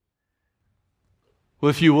Well,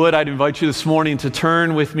 if you would, I'd invite you this morning to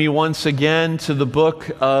turn with me once again to the book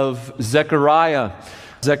of Zechariah.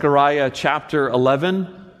 Zechariah chapter 11.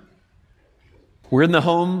 We're in the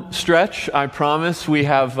home stretch, I promise. We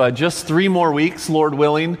have just 3 more weeks, Lord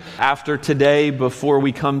willing, after today before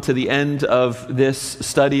we come to the end of this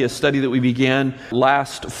study, a study that we began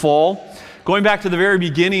last fall. Going back to the very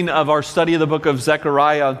beginning of our study of the book of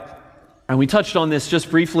Zechariah, and we touched on this just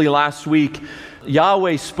briefly last week,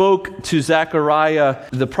 Yahweh spoke to Zechariah,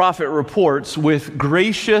 the prophet reports, with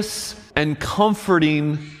gracious and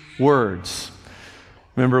comforting words.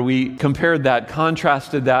 Remember, we compared that,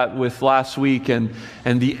 contrasted that with last week and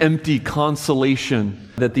the empty consolation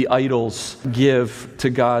that the idols give to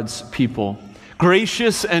God's people.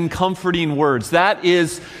 Gracious and comforting words. That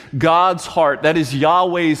is God's heart. That is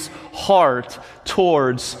Yahweh's heart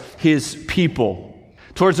towards His people.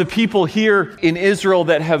 Towards the people here in Israel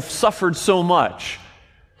that have suffered so much.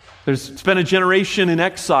 It's been a generation in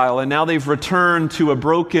exile, and now they've returned to a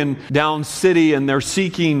broken down city, and they're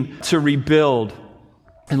seeking to rebuild.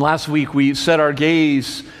 And last week we set our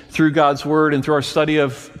gaze through God's Word and through our study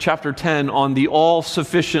of chapter 10 on the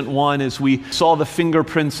all-sufficient one as we saw the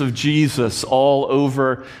fingerprints of Jesus all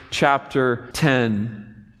over chapter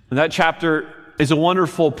 10. And that chapter is a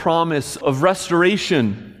wonderful promise of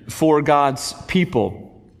restoration for God's people.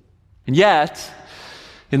 And yet,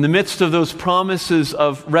 in the midst of those promises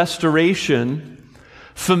of restoration,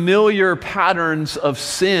 familiar patterns of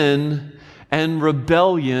sin and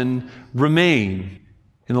rebellion remain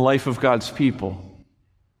in the life of God's people.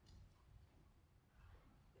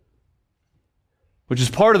 Which is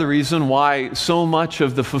part of the reason why so much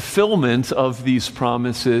of the fulfillment of these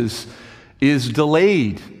promises is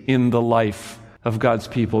delayed in the life of God's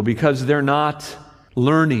people, because they're not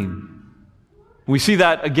learning. We see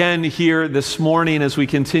that again here this morning as we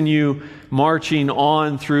continue marching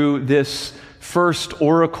on through this first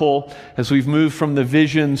oracle, as we've moved from the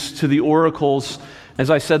visions to the oracles. As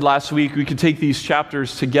I said last week, we could take these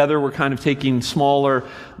chapters together. We're kind of taking smaller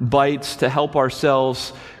bites to help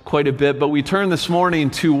ourselves quite a bit. But we turn this morning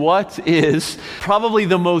to what is probably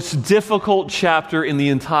the most difficult chapter in the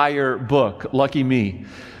entire book. Lucky me.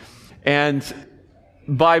 And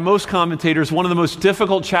by most commentators, one of the most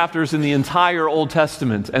difficult chapters in the entire Old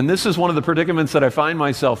Testament. And this is one of the predicaments that I find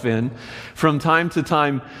myself in from time to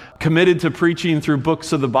time, committed to preaching through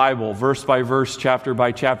books of the Bible, verse by verse, chapter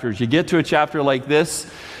by chapter. You get to a chapter like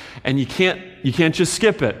this, and you can't just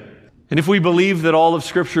skip it. And if we believe that all of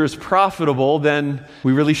Scripture is profitable, then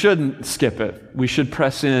we really shouldn't skip it. We should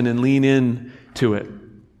press in and lean in to it.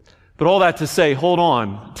 But all that to say, hold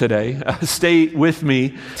on today. Stay with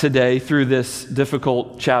me today through this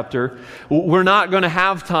difficult chapter. We're not going to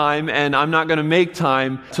have time, and I'm not going to make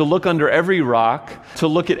time to look under every rock, to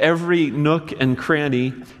look at every nook and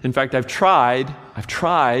cranny. In fact, I've tried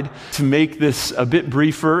to make this a bit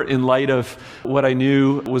briefer in light of what I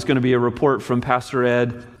knew was going to be a report from Pastor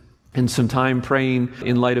Ed and some time praying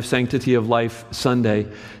in light of Sanctity of Life Sunday.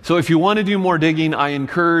 So if you want to do more digging, I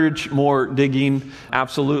encourage more digging.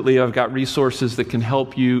 Absolutely, I've got resources that can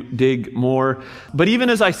help you dig more. But even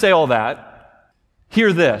as I say all that,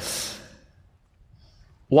 hear this.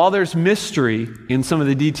 While there's mystery in some of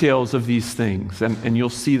the details of these things, and you'll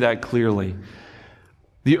see that clearly,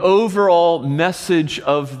 the overall message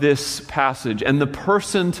of this passage and the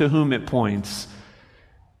person to whom it points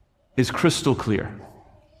is crystal clear.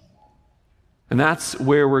 And that's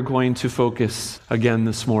where we're going to focus again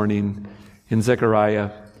this morning in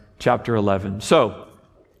Zechariah chapter 11. So,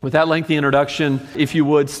 with that lengthy introduction, if you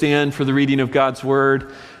would stand for the reading of God's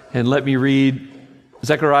Word, and let me read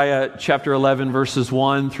Zechariah chapter 11, verses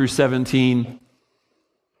 1 through 17.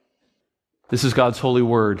 This is God's holy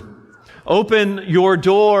word. Open your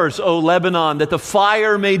doors, O Lebanon, that the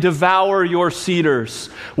fire may devour your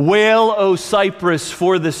cedars. Wail, O Cypress,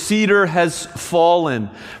 for the cedar has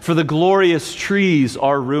fallen, for the glorious trees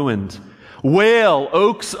are ruined. Wail,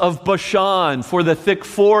 oaks of Bashan, for the thick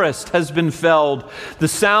forest has been felled. The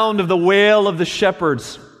sound of the wail of the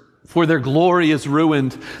shepherds, for their glory is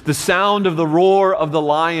ruined. The sound of the roar of the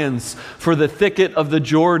lions, for the thicket of the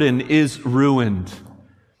Jordan is ruined.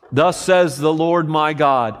 Thus says the Lord my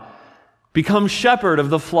God, become shepherd of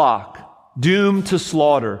the flock, doomed to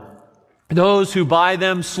slaughter. Those who buy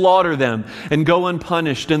them slaughter them and go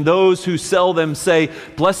unpunished, and those who sell them say,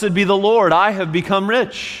 blessed be the Lord, I have become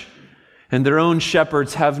rich. And their own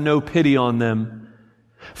shepherds have no pity on them.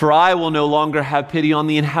 For I will no longer have pity on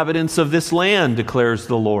the inhabitants of this land, declares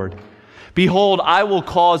the Lord. Behold, I will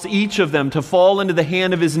cause each of them to fall into the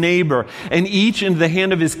hand of his neighbor, and each into the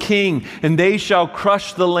hand of his king, and they shall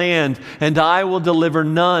crush the land, and I will deliver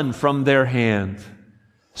none from their hand.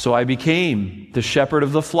 So I became the shepherd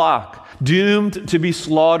of the flock, doomed to be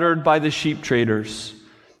slaughtered by the sheep traders.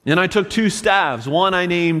 And I took 2 staffs. One I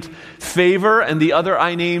named Favor, and the other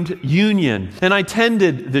I named Union. And I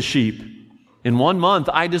tended the sheep. In 1 month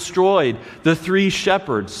I destroyed the 3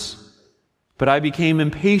 shepherds. But I became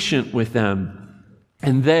impatient with them,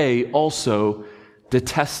 and they also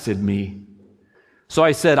detested me. So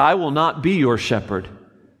I said, I will not be your shepherd.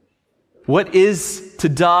 What is to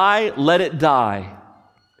die, let it die.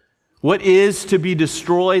 What is to be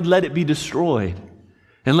destroyed, let it be destroyed.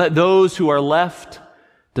 And let those who are left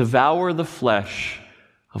devour the flesh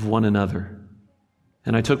of one another.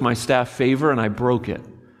 And I took my staff Favor and I broke it,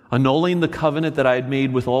 annulling the covenant that I had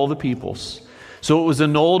made with all the peoples. So it was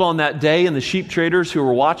annulled on that day, and the sheep traders who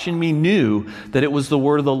were watching me knew that it was the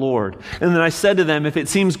word of the Lord. And then I said to them, if it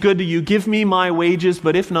seems good to you, give me my wages,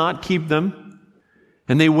 but if not, keep them.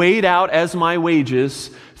 And they weighed out as my wages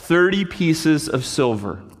 30 pieces of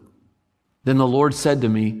silver. Then the Lord said to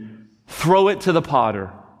me, throw it to the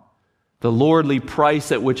potter, the lordly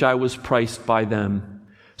price at which I was priced by them.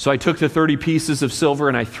 So I took the 30 pieces of silver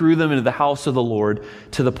and I threw them into the house of the Lord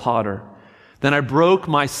to the potter. Then I broke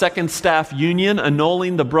my 2nd staff Union,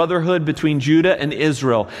 annulling the brotherhood between Judah and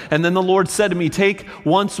Israel. And then the Lord said to me, take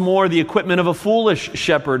once more the equipment of a foolish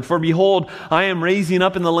shepherd, for behold, I am raising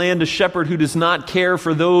up in the land a shepherd who does not care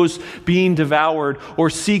for those being devoured,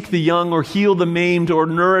 or seek the young, or heal the maimed, or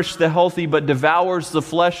nourish the healthy, but devours the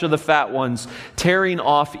flesh of the fat ones, tearing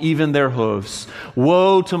off even their hooves.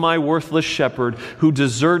 Woe to my worthless shepherd who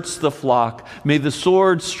deserts the flock. May the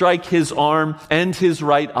sword strike his arm and his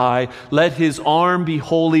right eye. Let his arm be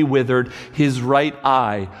wholly withered, his right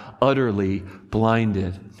eye utterly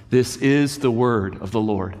blinded. This is the word of the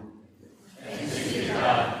Lord. Thanks be to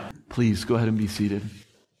God. Please go ahead and be seated.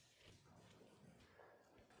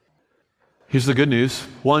 Here's the good news.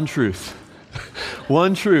 One truth.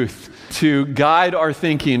 One truth to guide our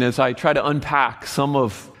thinking as I try to unpack some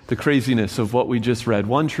of the craziness of what we just read.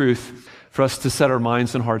 One truth for us to set our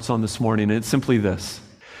minds and hearts on this morning. And it's simply this.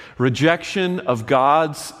 Rejection of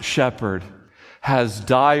God's shepherd has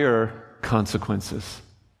dire consequences.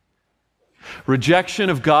 Rejection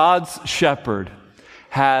of God's shepherd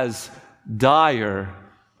has dire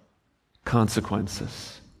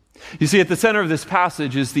consequences. You see, at the center of this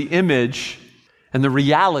passage is the image and the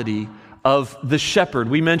reality of the shepherd.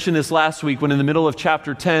 We mentioned this last week when in the middle of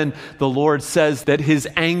chapter 10, the Lord says that his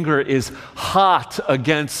anger is hot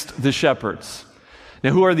against the shepherds. Now,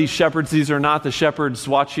 who are these shepherds? These are not the shepherds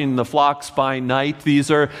watching the flocks by night. These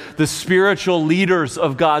are the spiritual leaders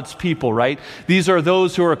of God's people, right? These are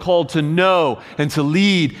those who are called to know and to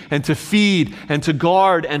lead and to feed and to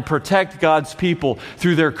guard and protect God's people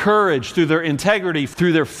through their courage, through their integrity,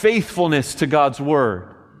 through their faithfulness to God's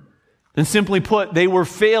word. And simply put, they were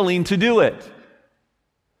failing to do it.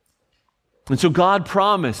 And so God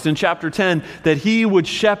promised in chapter 10 that he would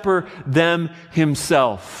shepherd them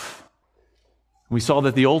himself. We saw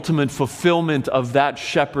that the ultimate fulfillment of that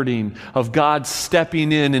shepherding, of God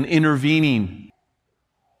stepping in and intervening,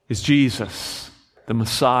 is Jesus, the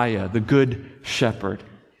Messiah, the Good Shepherd.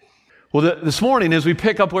 Well, this morning, as we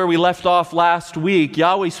pick up where we left off last week,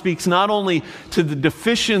 Yahweh speaks not only to the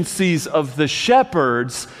deficiencies of the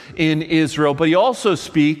shepherds in Israel, but he also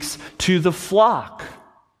speaks to the flock,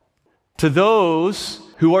 to those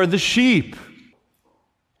who are the sheep,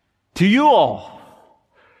 to you all.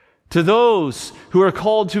 To those who are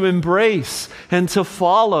called to embrace and to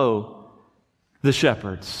follow the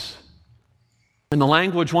shepherds. And the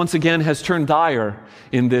language once again has turned dire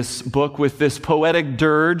in this book with this poetic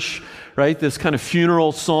dirge, right? This kind of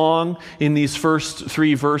funeral song in these first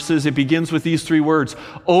 3 verses. It begins with these 3 words,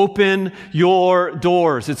 open your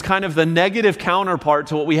doors. It's kind of the negative counterpart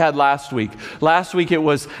to what we had last week. Last week it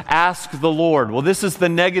was ask the Lord. Well, this is the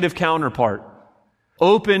negative counterpart.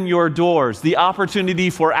 Open your doors. The opportunity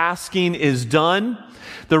for asking is done.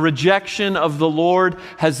 The rejection of the Lord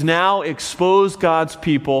has now exposed God's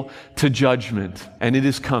people to judgment, and it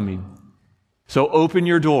is coming. So open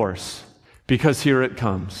your doors, because here it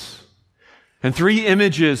comes. And 3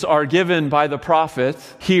 images are given by the prophet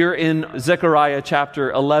here in Zechariah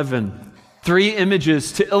chapter 11. 3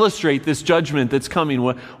 images to illustrate this judgment that's coming.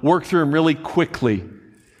 We'll work through them really quickly.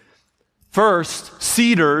 First,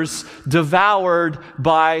 cedars devoured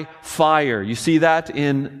by fire. You see that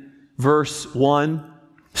in verse 1?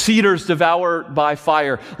 Cedars devoured by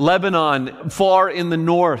fire. Lebanon, far in the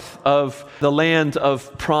north of the land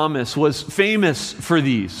of promise, was famous for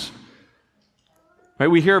these. Right?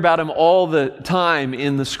 We hear about them all the time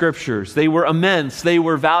in the scriptures. They were immense. They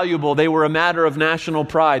were valuable. They were a matter of national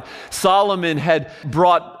pride. Solomon had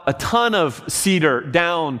brought a ton of cedar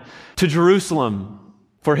down to Jerusalem.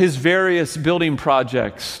 for his various building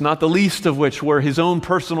projects, not the least of which were his own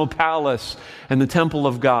personal palace and the temple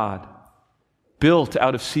of God, built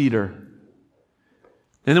out of cedar.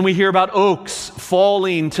 And then we hear about oaks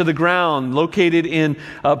falling to the ground, located in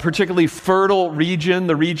a particularly fertile region,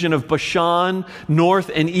 the region of Bashan,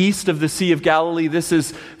 north and east of the Sea of Galilee. This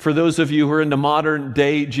is, for those of you who are into modern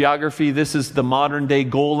day geography, this is the modern day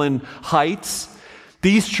Golan Heights.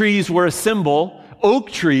 These trees were a symbol,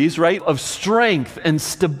 oak trees, right, of strength and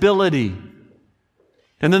stability.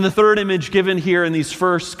 And then the third image given here in these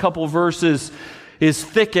first couple verses is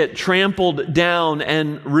thicket trampled down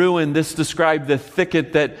and ruined. This described the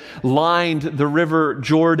thicket that lined the river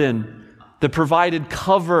Jordan, that provided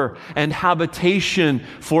cover and habitation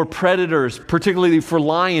for predators, particularly for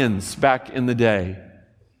lions back in the day.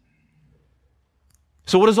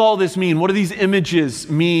 So what does all this mean? What do these images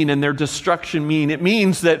mean and their destruction mean? It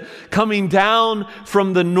means that coming down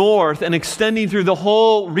from the north and extending through the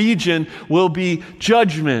whole region will be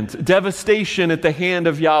judgment, devastation at the hand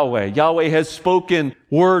of Yahweh. Yahweh has spoken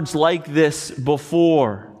words like this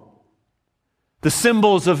before. The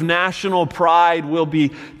symbols of national pride will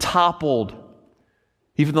be toppled.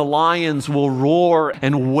 Even the lions will roar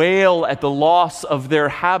and wail at the loss of their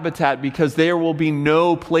habitat because there will be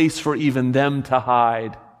no place for even them to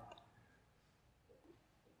hide.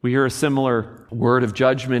 We hear a similar word of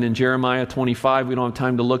judgment in Jeremiah 25. We don't have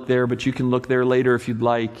time to look there, but you can look there later if you'd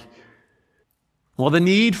like. Well, the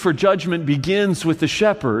need for judgment begins with the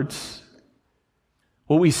shepherds.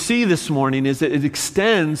 What we see this morning is that it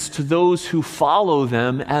extends to those who follow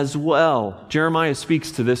them as well. Jeremiah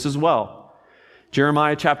speaks to this as well.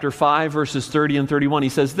 Jeremiah chapter 5, verses 30 and 31, he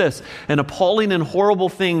says this, "An appalling and horrible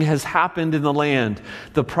thing has happened in the land.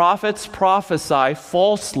 The prophets prophesy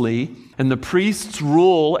falsely, and the priests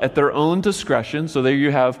rule at their own discretion." So there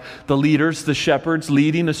you have the leaders, the shepherds,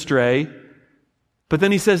 leading astray. But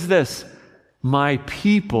then he says this, "My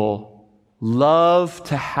people love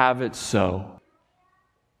to have it so.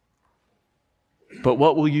 But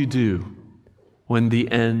what will you do when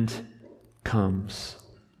the end comes?"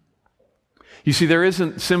 You see, there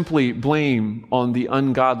isn't simply blame on the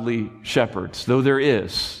ungodly shepherds, though there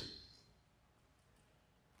is,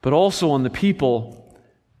 but also on the people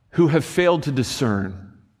who have failed to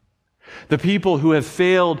discern, the people who have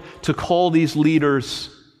failed to call these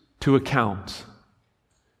leaders to account,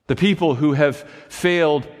 the people who have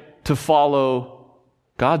failed to follow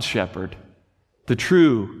God's shepherd, the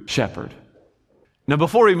true shepherd. Now,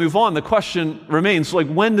 before we move on, the question remains,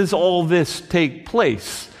 when does all this take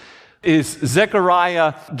place? Is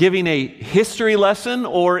Zechariah giving a history lesson,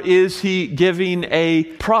 or is he giving a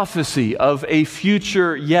prophecy of a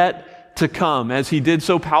future yet to come, as he did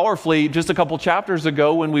so powerfully just a couple chapters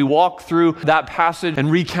ago when we walked through that passage and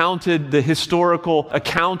recounted the historical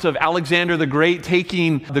account of Alexander the Great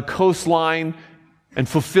taking the coastline and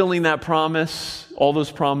fulfilling that promise, all those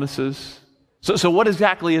promises? So what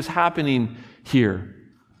exactly is happening here?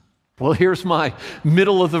 Well, here's my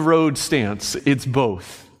middle-of-the-road stance. It's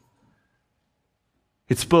both.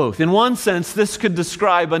 It's both. In one sense, this could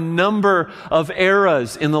describe a number of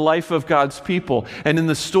eras in the life of God's people. And in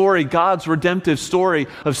the story, God's redemptive story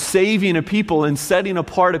of saving a people and setting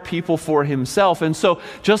apart a people for himself. And so,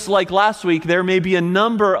 just like last week, there may be a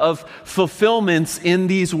number of fulfillments in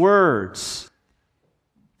these words.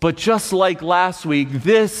 But just like last week,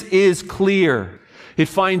 this is clear. It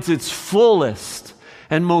finds its fullest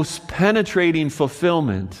and most penetrating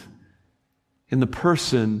fulfillment in the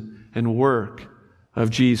person and work of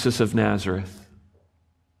Jesus of Nazareth.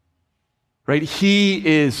 Right? He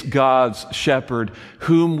is God's shepherd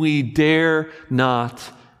whom we dare not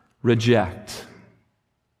reject.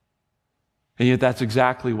 And yet that's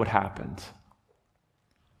exactly what happened.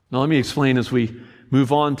 Now let me explain as we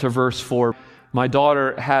move on to verse 4. My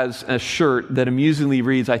daughter has a shirt that amusingly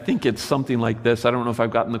reads, I think it's something like this. I don't know if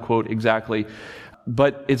I've gotten the quote exactly.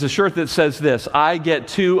 But it's a shirt that says this: "I get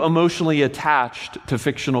too emotionally attached to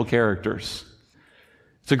fictional characters."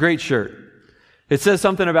 It's a great shirt. It says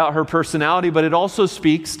something about her personality, but it also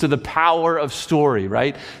speaks to the power of story,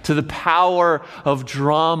 right? To the power of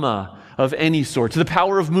drama of any sort, to the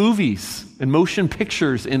power of movies and motion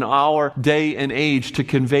pictures in our day and age to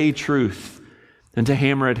convey truth and to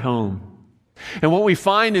hammer it home. And what we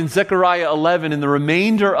find in Zechariah 11 and the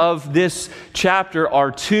remainder of this chapter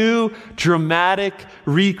are two dramatic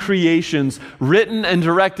recreations written and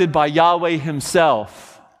directed by Yahweh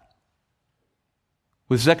himself,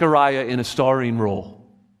 with Zechariah in a starring role.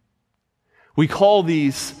 We call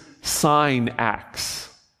these sign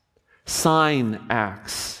acts. Sign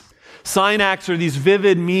acts. Syntax are these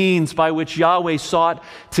vivid means by which Yahweh sought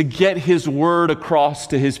to get his word across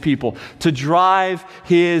to his people, to drive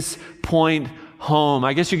his point home.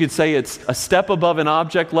 I guess you could say it's a step above an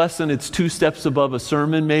object lesson. It's 2 steps above a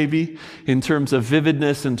sermon, maybe, in terms of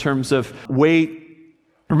vividness, in terms of weight.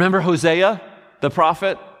 Remember Hosea, the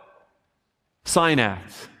prophet?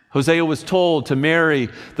 Syntax. Hosea was told to marry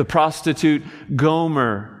the prostitute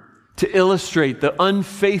Gomer to illustrate the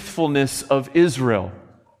unfaithfulness of Israel.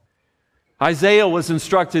 Isaiah was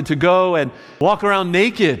instructed to go and walk around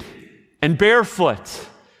naked and barefoot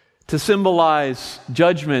to symbolize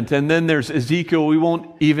judgment. And then there's Ezekiel. We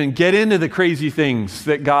won't even get into the crazy things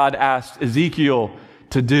that God asked Ezekiel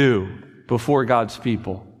to do before God's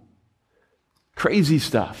people. Crazy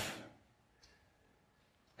stuff.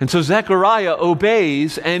 And so Zechariah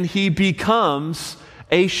obeys and he becomes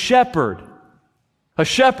a shepherd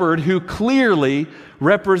who clearly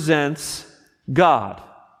represents God.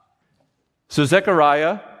 So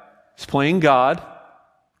Zechariah is playing God,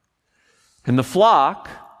 and the flock,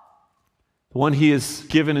 the one he is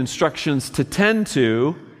given instructions to tend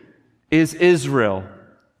to, is Israel.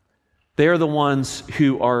 They are the ones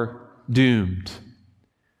who are doomed.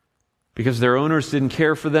 Because their owners didn't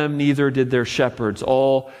care for them, neither did their shepherds.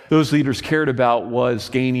 All those leaders cared about was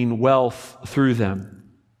gaining wealth through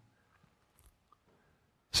them.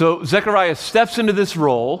 So Zechariah steps into this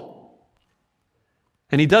role,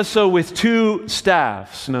 and he does so with 2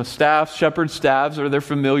 staffs. Now, staffs, shepherd staffs, are their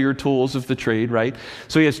familiar tools of the trade, right?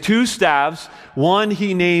 So he has 2 staffs. One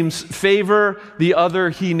he names favor, the other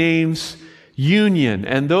he names union.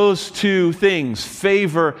 And those 2 things,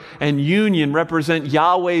 favor and union, represent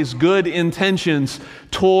Yahweh's good intentions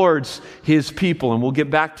towards his people. And we'll get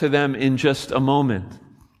back to them in just a moment.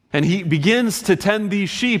 And he begins to tend these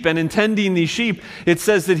sheep, and in tending these sheep, it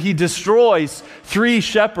says that he destroys 3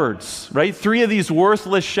 shepherds, right? 3 of these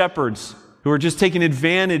worthless shepherds who are just taking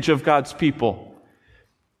advantage of God's people.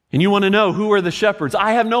 And you want to know, who are the shepherds?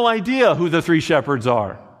 I have no idea who the 3 shepherds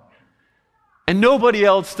are. And nobody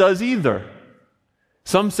else does either.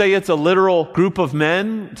 Some say it's a literal group of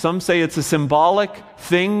men. Some say it's a symbolic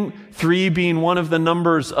thing, 3 being one of the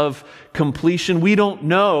numbers of completion. We don't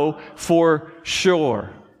know for sure.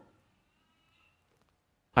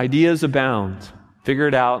 Ideas abound. Figure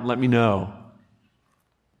it out and let me know.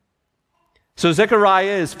 So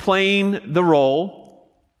Zechariah is playing the role,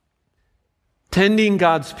 tending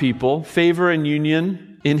God's people, favor and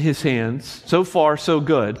union in his hands. So far, so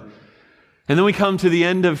good. And then we come to the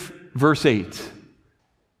end of verse 8.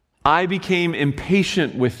 I became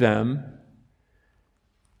impatient with them,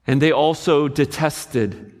 and they also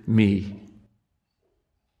detested me.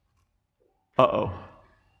 Uh-oh.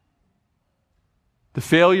 The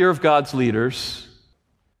failure of God's leaders,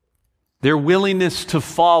 their willingness to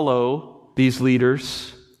follow these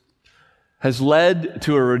leaders, has led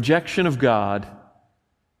to a rejection of God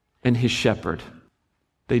and his shepherd.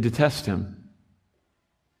 They detest him.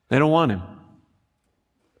 They don't want him.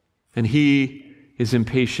 And he is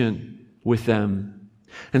impatient with them.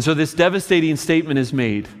 And so this devastating statement is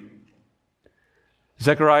made.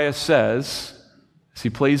 Zechariah says, as he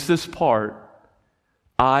plays this part,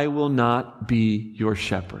 I will not be your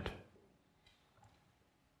shepherd.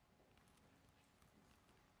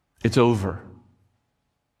 It's over.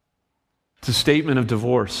 It's a statement of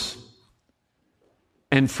divorce.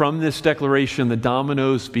 And from this declaration, the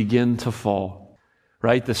dominoes begin to fall.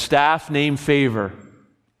 Right? The staff named favor,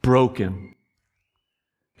 broken.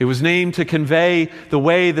 It was named to convey the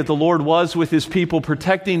way that the Lord was with his people,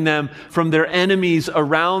 protecting them from their enemies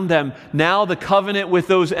around them. Now the covenant with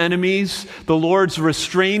those enemies, the Lord's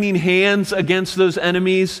restraining hands against those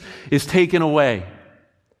enemies, is taken away.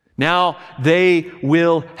 Now they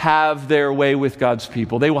will have their way with God's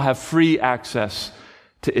people. They will have free access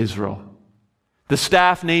to Israel. The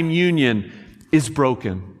staff named union is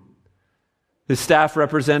broken. The staff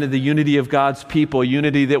represented the unity of God's people, a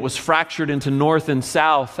unity that was fractured into north and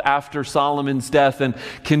south after Solomon's death and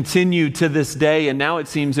continued to this day, and now it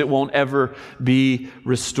seems it won't ever be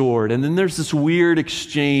restored. And then there's this weird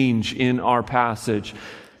exchange in our passage,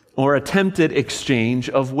 or attempted exchange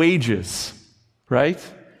of wages, right?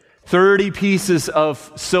 30 pieces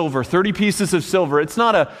of silver. 30 pieces of silver. It's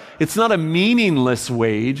not a meaningless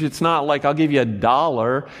wage. It's not like I'll give you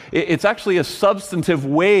 $1. It's actually a substantive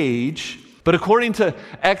wage. But according to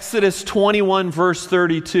Exodus 21, verse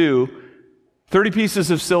 32, 30 pieces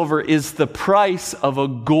of silver is the price of a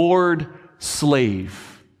gored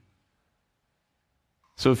slave.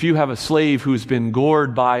 So if you have a slave who's been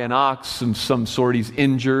gored by an ox of some sort, he's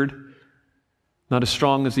injured, not as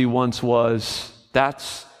strong as he once was,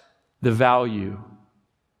 that's the value.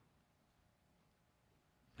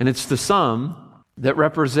 And it's the sum that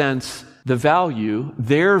represents the value,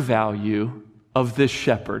 their value, of this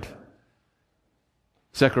shepherd,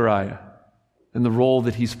 Zechariah, and the role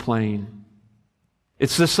that he's playing.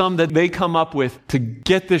 It's the sum that they come up with to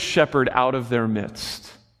get this shepherd out of their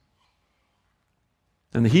midst.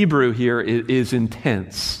 And the Hebrew here is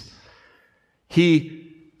intense.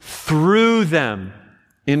 He threw them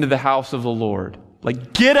into the house of the Lord.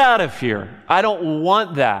 Like, get out of here. I don't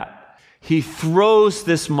want that. He throws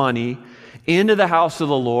this money into the house of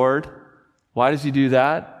the Lord. Why does he do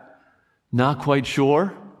that? Not quite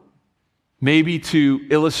sure. Maybe to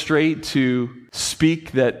illustrate, to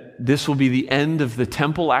speak that this will be the end of the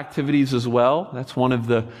temple activities as well. That's one of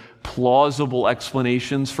the plausible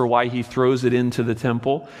explanations for why he throws it into the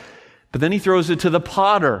temple. But then he throws it to the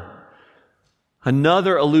potter.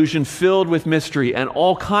 Another allusion filled with mystery and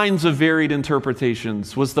all kinds of varied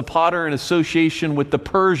interpretations. Was the potter in association with the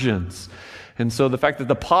Persians? And so the fact that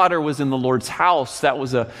the potter was in the Lord's house, that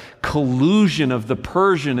was a collusion of the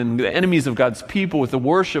Persian and the enemies of God's people with the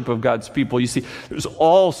worship of God's people. You see, there's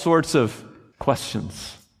all sorts of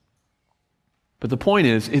questions. But the point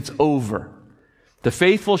is, it's over. The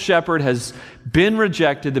faithful shepherd has been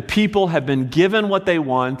rejected. The people have been given what they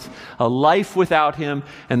want, a life without him,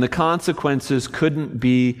 and the consequences couldn't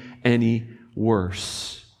be any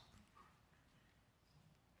worse.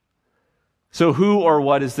 So who or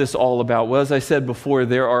what is this all about? Well, as I said before,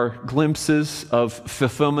 there are glimpses of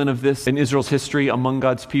fulfillment of this in Israel's history among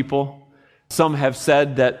God's people. Some have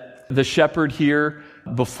said that the shepherd here,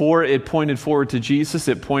 before it pointed forward to Jesus,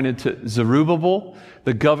 it pointed to Zerubbabel,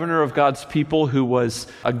 the governor of God's people, who was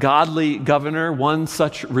a godly governor, one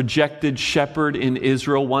such rejected shepherd in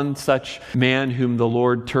Israel, one such man whom the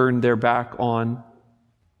Lord turned their back on.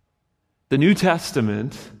 The New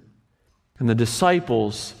Testament and the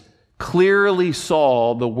disciples clearly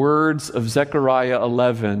saw the words of Zechariah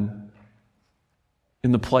 11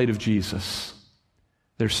 in the plight of Jesus,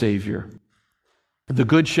 their Savior. The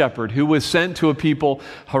Good Shepherd, who was sent to a people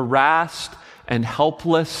harassed and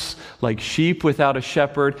helpless, like sheep without a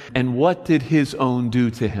shepherd. And what did his own do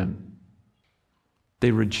to him?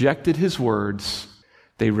 They rejected his words,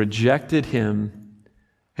 they rejected him,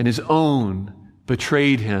 and his own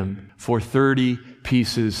betrayed him for 30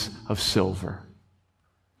 pieces of silver.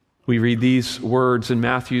 We read these words in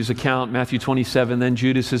Matthew's account, Matthew 27, then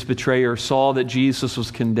Judas, his betrayer, saw that Jesus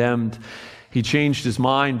was condemned. He changed his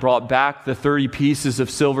mind, brought back the 30 pieces of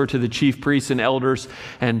silver to the chief priests and elders,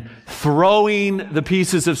 and throwing the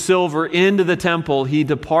pieces of silver into the temple, he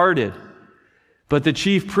departed. But the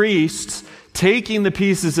chief priests, taking the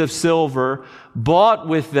pieces of silver, bought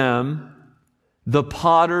with them the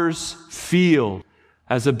potter's field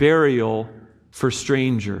as a burial for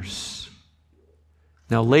strangers.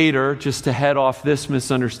 Now later, just to head off this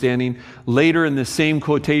misunderstanding, later in the same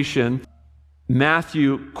quotation,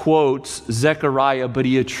 Matthew quotes Zechariah, but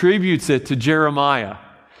he attributes it to Jeremiah.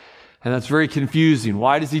 And that's very confusing.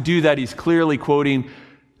 Why does he do that? He's clearly quoting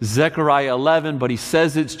Zechariah 11, but he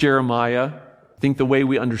says it's Jeremiah. I think the way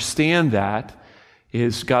we understand that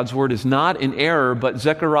is God's word is not in error, but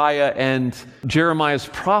Zechariah and Jeremiah's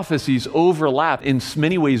prophecies overlap, in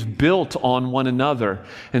many ways built on one another.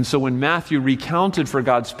 And so when Matthew recounted for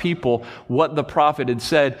God's people what the prophet had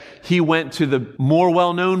said, he went to the more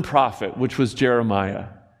well-known prophet, which was Jeremiah,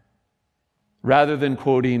 rather than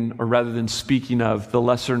quoting or rather than speaking of the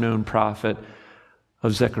lesser-known prophet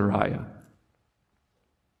of Zechariah.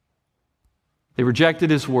 They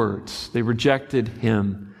rejected his words. They rejected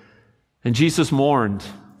him. And Jesus mourned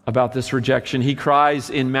about this rejection. He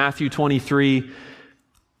cries in Matthew 23,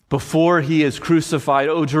 before he is crucified,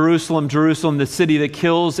 "O Jerusalem, Jerusalem, the city that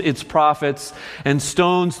kills its prophets and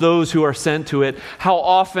stones those who are sent to it. How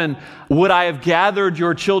often would I have gathered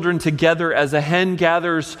your children together as a hen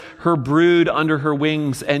gathers her brood under her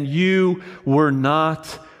wings, and you were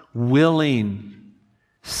not willing.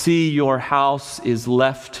 See, your house is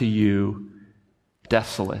left to you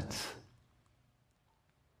desolate."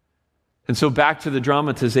 And so back to the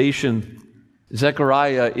dramatization,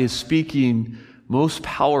 Zechariah is speaking most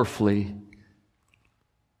powerfully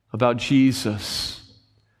about Jesus,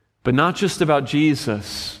 but not just about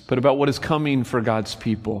Jesus, but about what is coming for God's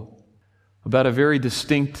people, about a very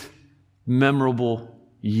distinct, memorable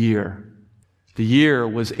year. The year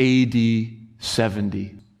was AD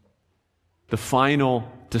 70, the final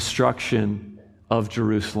destruction of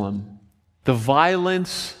Jerusalem. The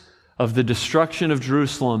violence of the destruction of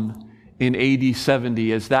Jerusalem in AD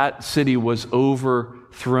 70, as that city was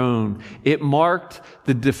overthrown, it marked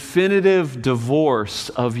the definitive divorce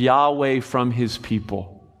of Yahweh from his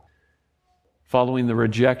people, following the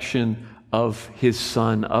rejection of his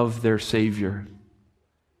Son, of their Savior.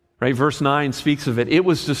 Right? Verse 9 speaks of it. It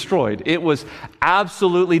was destroyed. It was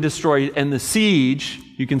absolutely destroyed. And the siege,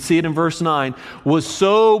 you can see it in verse 9, was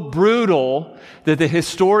so brutal that the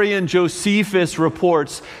historian Josephus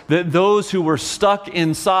reports that those who were stuck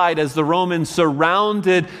inside as the Romans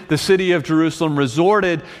surrounded the city of Jerusalem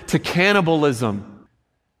resorted to cannibalism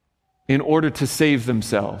in order to save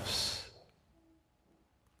themselves.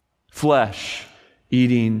 Flesh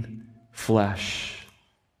eating flesh.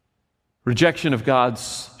 Rejection of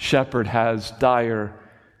God's shepherd has dire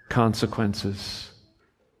consequences.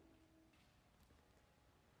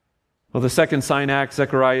 Well, the second sign act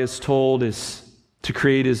Zechariah is told is to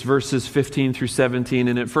create is verses 15 through 17,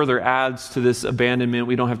 and it further adds to this abandonment.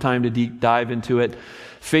 We don't have time to deep dive into it.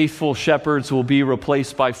 Faithful shepherds will be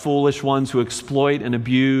replaced by foolish ones who exploit and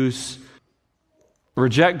abuse.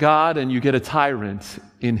 Reject God and you get a tyrant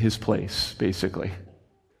in his place, basically.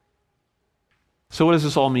 So what does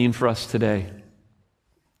this all mean for us today?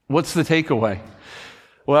 What's the takeaway?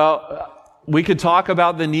 Well, we could talk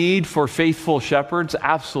about the need for faithful shepherds.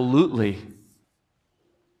 Absolutely.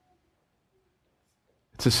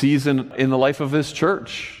 It's a season in the life of this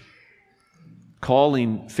church,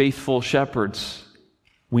 calling faithful shepherds.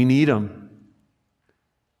 We need them.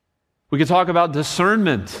 We could talk about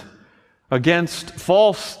discernment against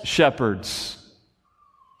false shepherds.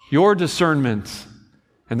 Your discernment.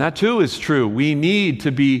 And that too is true. We need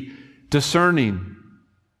to be discerning.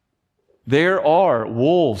 There are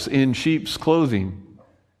wolves in sheep's clothing.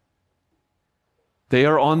 They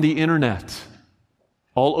are on the internet,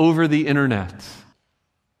 all over the internet.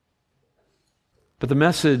 But the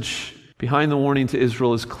message behind the warning to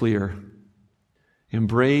Israel is clear.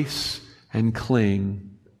 Embrace and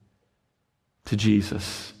cling to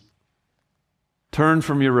Jesus. Turn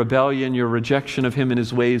from your rebellion, your rejection of him and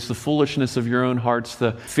his ways, the foolishness of your own hearts,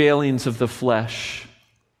 the failings of the flesh,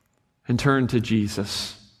 and turn to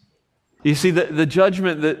Jesus. You see, the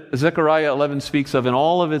judgment that Zechariah 11 speaks of and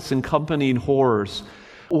all of its accompanying horrors,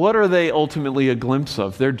 what are they ultimately a glimpse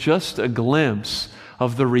of? They're just a glimpse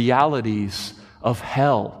of the realities of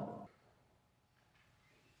hell.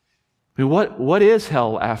 I mean, what is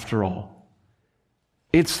hell after all?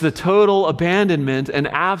 It's the total abandonment and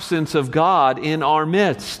absence of God in our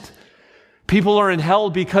midst. People are in hell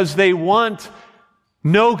because they want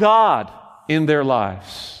no God in their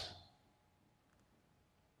lives.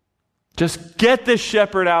 Just get this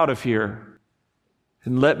shepherd out of here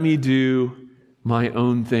and let me do my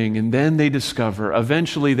own thing. And then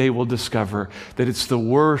eventually they will discover that it's the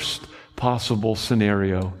worst possible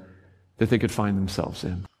scenario that they could find themselves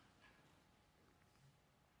in.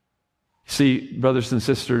 See, brothers and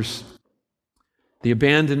sisters, the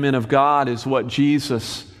abandonment of God is what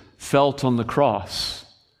Jesus felt on the cross.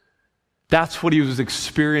 That's what he was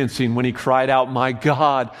experiencing when he cried out, my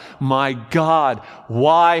God,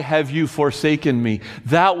 why have you forsaken me?"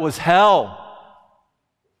 That was hell.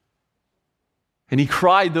 And he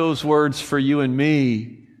cried those words for you and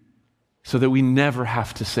me so that we never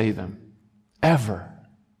have to say them, ever.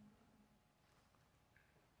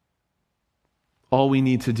 All we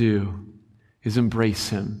need to do is embrace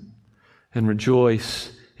him and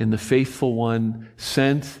rejoice in the faithful one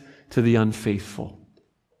sent to the unfaithful.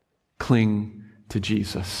 Cling to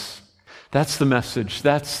Jesus. That's the message.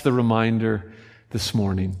 That's the reminder this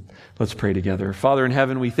morning. Let's pray together. Father in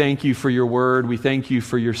heaven, we thank you for your word. We thank you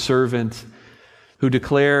for your servant who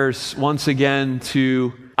declares once again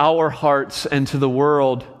to our hearts and to the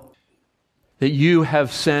world that you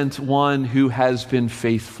have sent one who has been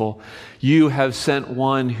faithful. You have sent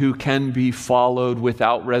one who can be followed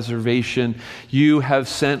without reservation. You have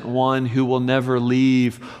sent one who will never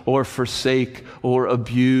leave or forsake or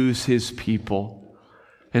abuse his people.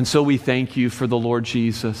 And so we thank you for the Lord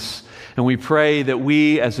Jesus. And we pray that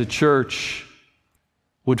we as a church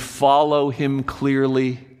would follow him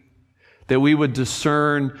clearly, that we would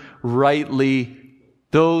discern rightly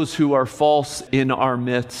those who are false in our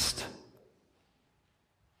midst,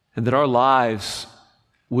 and that our lives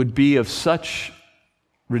would be of such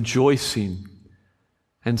rejoicing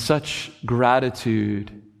and such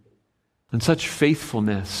gratitude and such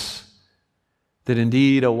faithfulness that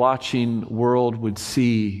indeed a watching world would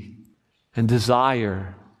see and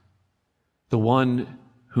desire the one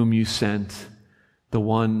whom you sent, the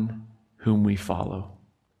one whom we follow.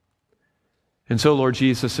 And so, Lord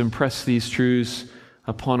Jesus, impress these truths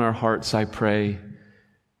upon our hearts, I pray,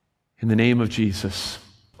 in the name of Jesus,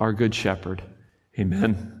 our good shepherd.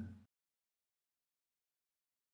 Amen.